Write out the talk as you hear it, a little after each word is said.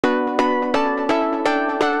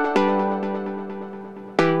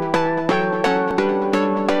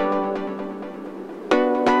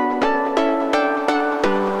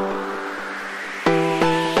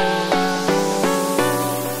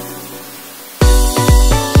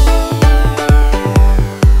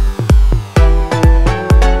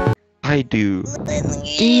I do.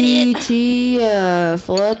 DTF,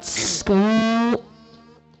 let's go.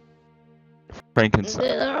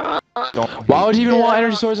 Frankenstein. Why would you even want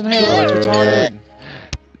energy swords in Halo? That's retarded.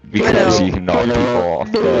 Because you can knock people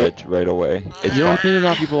off the edge right away. It's You don't need to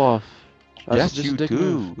knock people off. That's yes, just you a dick do.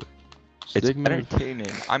 move. It's Dick move.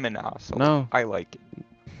 entertaining. I'm an asshole. No. I like it.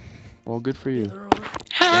 Well, good for you.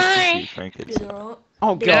 Thank you, Frankenstein.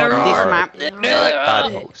 Oh god, this map.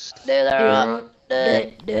 Bad host. Do the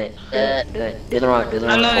rock.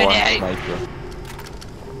 Sniper.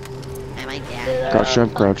 Crouch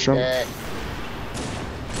jump, crouch jump.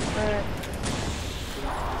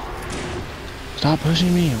 Stop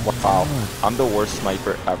pushing me. Wow, I'm the worst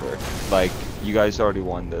sniper ever. Like, you guys already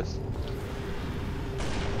won this.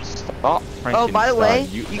 Stop, Frankenstein. Oh, by the way,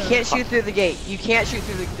 you can't shoot through the gate. You can't shoot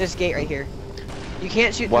through this gate right here. You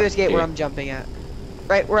can't shoot through this gate where I'm jumping at.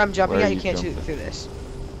 Right where I'm jumping at, you can't shoot through this.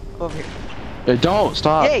 Over here. Hey, don't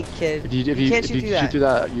stop. Yay, kid. If you can't shoot shoot through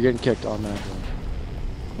that, you're getting kicked automatically.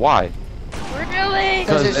 Why? Really?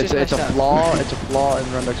 Because it's it's a messed up. flaw. It's a flaw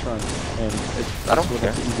in Run Duck's Run, and I don't that's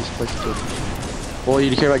care. the easiest place to kill. Well,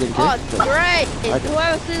 you care about getting Oh, kicked? great! I can-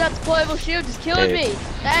 Whoever threw that deployable shield just killed Hey. me.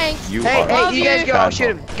 Thanks. You Hey, are hey, you guys go. I'll bad shoot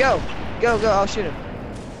him. host. Go, I'll shoot him.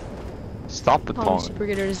 Stop the I'm phone. super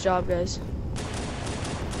good at his job, guys.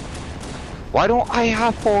 Why don't I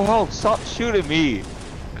have full health? Stop shooting me.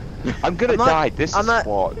 I'm gonna die. This I'm is not-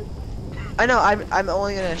 flawed. I know. I'm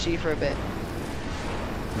only gonna shoot for a bit.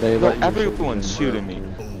 They No, let you everyone's shoot shooting me.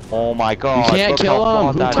 Oh my god. You can't look kill how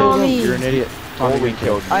him. flawed Who that killed is. him? You're an idiot. Totally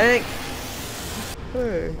killed me.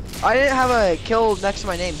 I didn't have a kill next to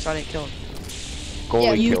my name, so I didn't kill him.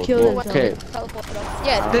 Goalie you killed killed me. him. Okay.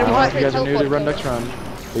 Yeah. Then You what? guys are new to Run Duck's Run,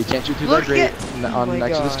 but you can't shoot through Look that grate at- on my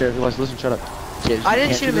next to the God. stairs. Listen, shut up. You I didn't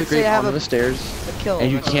can't shoot him the and say grate I have onto a- the stairs, A kill.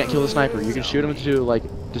 and you can't kill the sniper. You can shoot him to like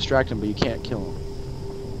distract him, but you can't kill him.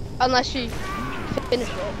 Unless you finish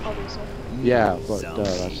it, obviously. Yeah, but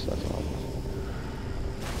that's all.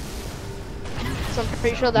 So I'm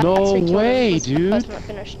pretty sure that's No actually killed him way, once the dude. first one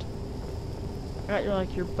finished. Alright, you're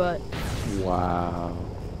like your butt. Wow.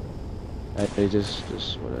 They just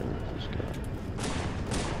whatever. Just go.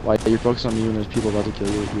 Why you're focused on you and there's people about to kill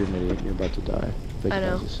you? You're an idiot. You're about to die. Fake I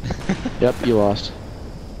know. noises. Yep, you lost.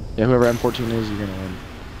 Yeah, whoever M14 is, you're gonna win.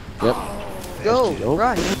 Yep. Go, Go.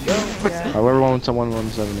 rush, go. Yeah. However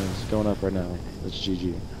 117 is going up right now. That's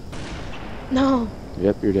GG. No.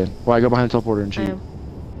 Yep, you're dead. Why go behind the teleporter and I cheat? am.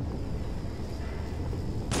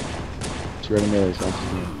 You're in melee, so that's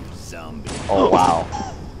Oh wow.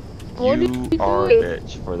 What You did you are a do?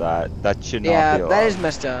 bitch for that. That should not Yeah, be allowed. that is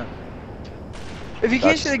messed up. If you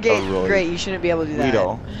can't That's shoot the gate, a really- great. You shouldn't be able to do that.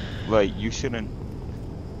 Guido, like, you shouldn't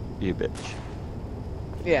be a bitch.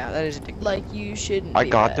 Yeah, that is a big. Like, you shouldn't I be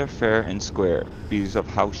got that. there fair and square because of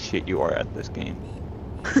how shit you are at this game.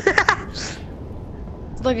 It's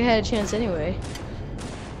like I had a chance anyway.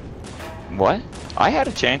 What? I had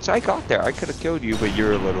a chance. I got there. I could have killed you, but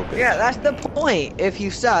you're a little bitch. Yeah, that's the point. If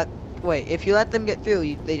you suck, wait. If you let them get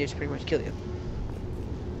through, they just pretty much kill you.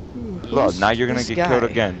 Well, now you're gonna This get killed guy.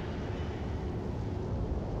 again.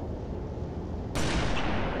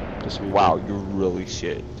 Just so Wow, you're really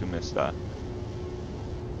shit to miss that.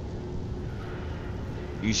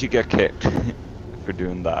 You should get kicked for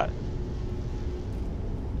doing that.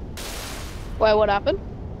 Wait, what happened?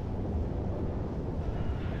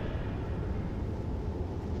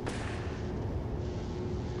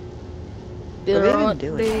 What are they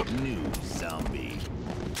even doing?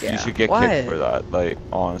 You should get Why? kicked for that, like,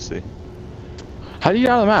 honestly. How do you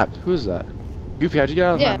get out of the map? Who is that? Goofy, how'd you get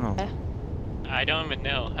out of the Yeah. map? I don't even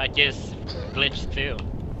know. I just glitched through.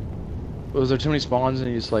 Was there too many spawns and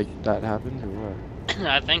you just like that happened or what?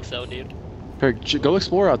 I think so, dude. Here, go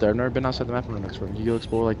explore out there. I've never been outside the map in the next one. You go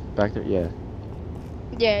explore like back there. Yeah.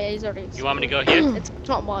 Yeah, he's already. You want me to go here? It's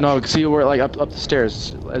not much. No, see where like up the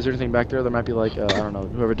stairs. Is there anything back there? There might be like I don't know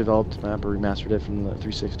whoever developed the map or remastered it from the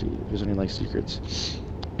 360. If there's any like secrets.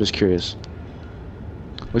 Just curious.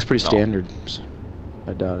 Looks pretty No. standard. So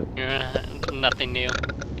I doubt it. Nothing new.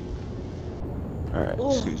 All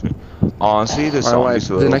right. Excuse me. Honestly, this All song right, is a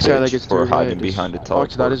the little next guy that bitch gets for through hiding behind the Oh,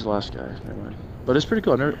 teleport. that is the last guy. Never mind. But it's pretty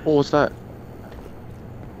cool. Oh, what's that?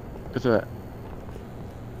 What's that?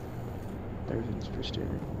 Everything's pretty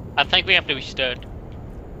standard. I think we have to be stood.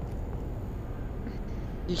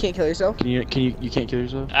 You can't kill yourself. You can't kill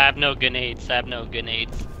yourself? I have no grenades. I have no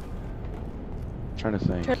grenades. I'm trying to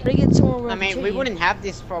think. Try to get someone. I mean, we wouldn't have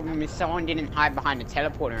this problem if someone didn't hide behind a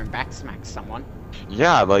teleporter and backsmack someone.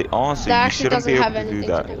 Yeah, like, honestly, That you actually shouldn't doesn't be have able to do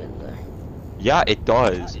anything that. to do with the. Yeah, it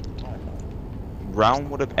does.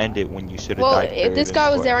 Round would have ended when you should have Well, died. if this fair guy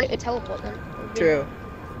and was there square. on a teleport, then. True.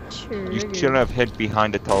 You shouldn't have hid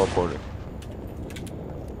behind the teleporter.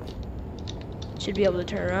 Should be able to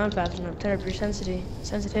turn around fast enough. Turn up your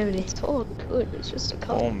sensitivity. It's all good. It's just a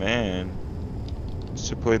color. Oh man. You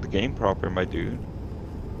should play the game proper, my dude.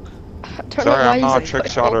 Turn Sorry, up I'm not a Ryzen. trick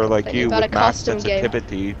shotter like Thinking you about with a max custom game.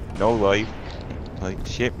 sensitivity, no life. Like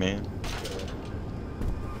shit, man.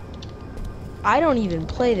 I don't even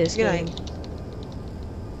play this Good game. night.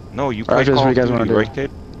 No, you Alright, play that's Call what of you guys Duty, wanna do. right,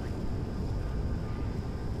 kid?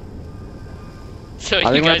 So I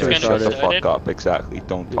you think we're guys gonna gonna Shut get the started? fuck up, exactly.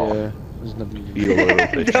 Don't talk. Yeah. There's nothing to Be do. a little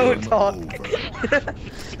bitch. Don't talk.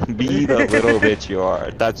 Be the little bitch you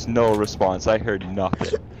are. That's no response. I heard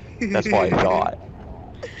nothing. That's what I thought.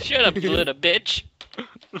 Shut up, you little bitch.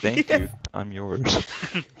 Thank you. I'm yours.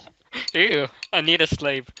 Ew, I need a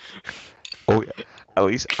slave. Oh yeah. At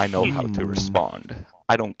least I know how to respond.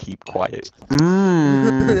 I don't keep quiet.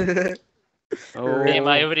 Mm. Oh. Damn,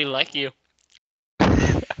 I already like you.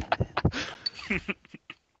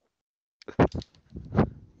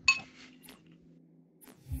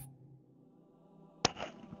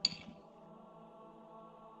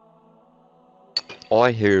 All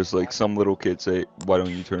I hear is like some little kid say, "Why don't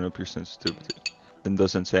you turn up your sensitivity?" Then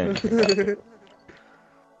doesn't say anything back.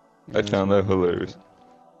 I found that hilarious.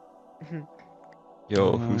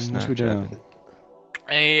 Yo, who's What should we do now? Snapchatting?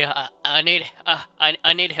 Hey,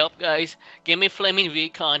 I need help, guys. Give me flaming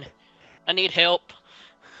recon. I need help.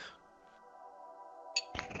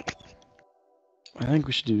 I think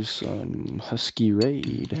we should do some husky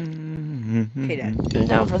raid. Hey, Dad. I'm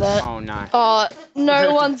down for that. Oh no.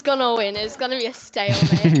 No one's gonna win. It's gonna be a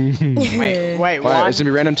stalemate. Wait, Alright, what? it's gonna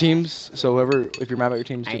be random teams. So whoever, if you're mad about your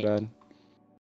teams, too Hey. bad.